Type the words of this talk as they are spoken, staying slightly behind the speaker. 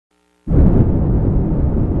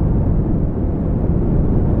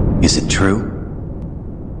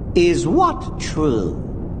true? Is what true?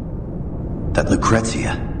 That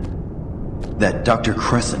Lucrecia, that Dr.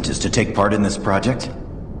 Crescent is to take part in this project?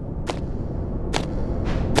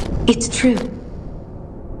 It's true.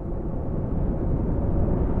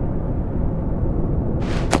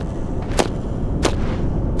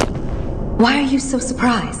 Why are you so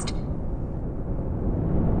surprised?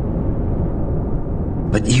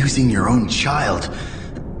 But using your own child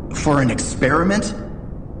for an experiment?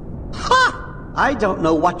 Ha! I don't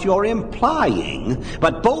know what you're implying,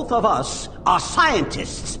 but both of us are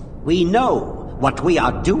scientists. We know what we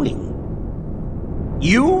are doing.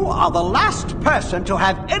 You are the last person to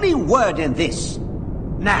have any word in this.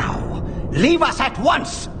 Now, leave us at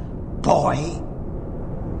once, boy.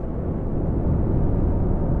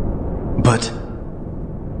 But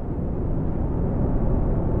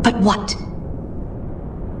what?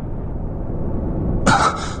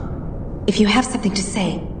 If you have something to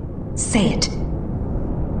say, say it.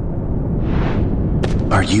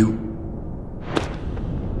 Are you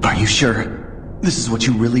sure this is what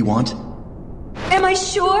you really want? Am I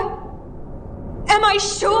sure? Am I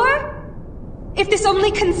sure? If this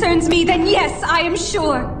only concerns me, then yes, I am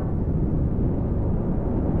sure.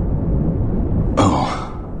 Oh.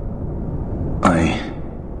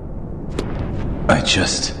 I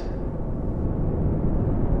just...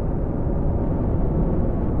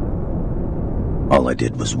 All I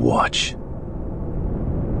did was watch.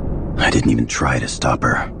 I didn't even try to stop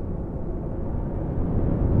her.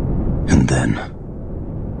 And then...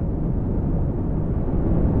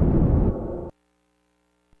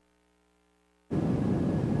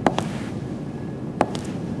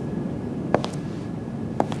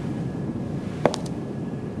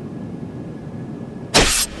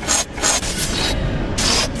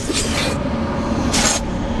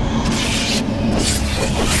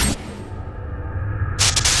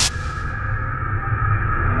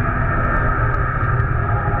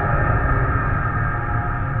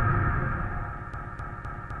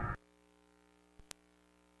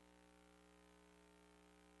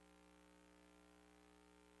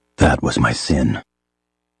 That was my sin.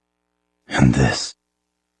 And this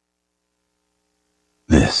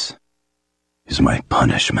is my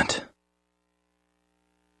punishment.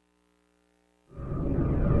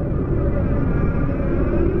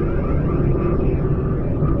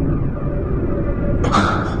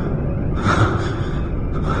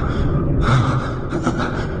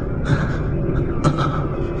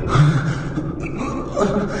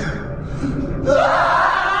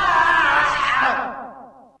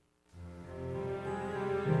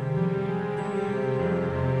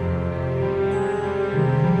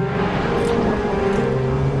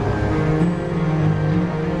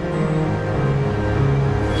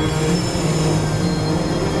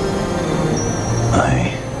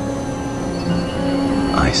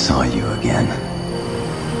 I saw you again.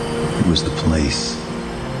 It was the place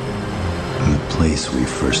we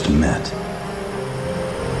first met.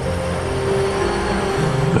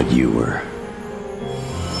 But you were...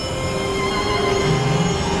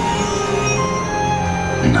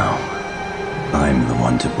 No, I'm the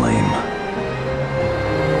one to blame.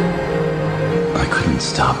 I couldn't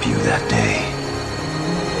stop you that day.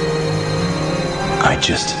 I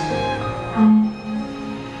just...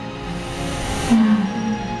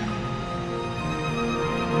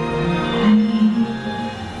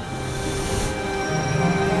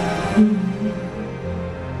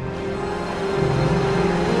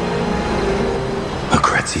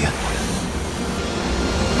 Lucrecia.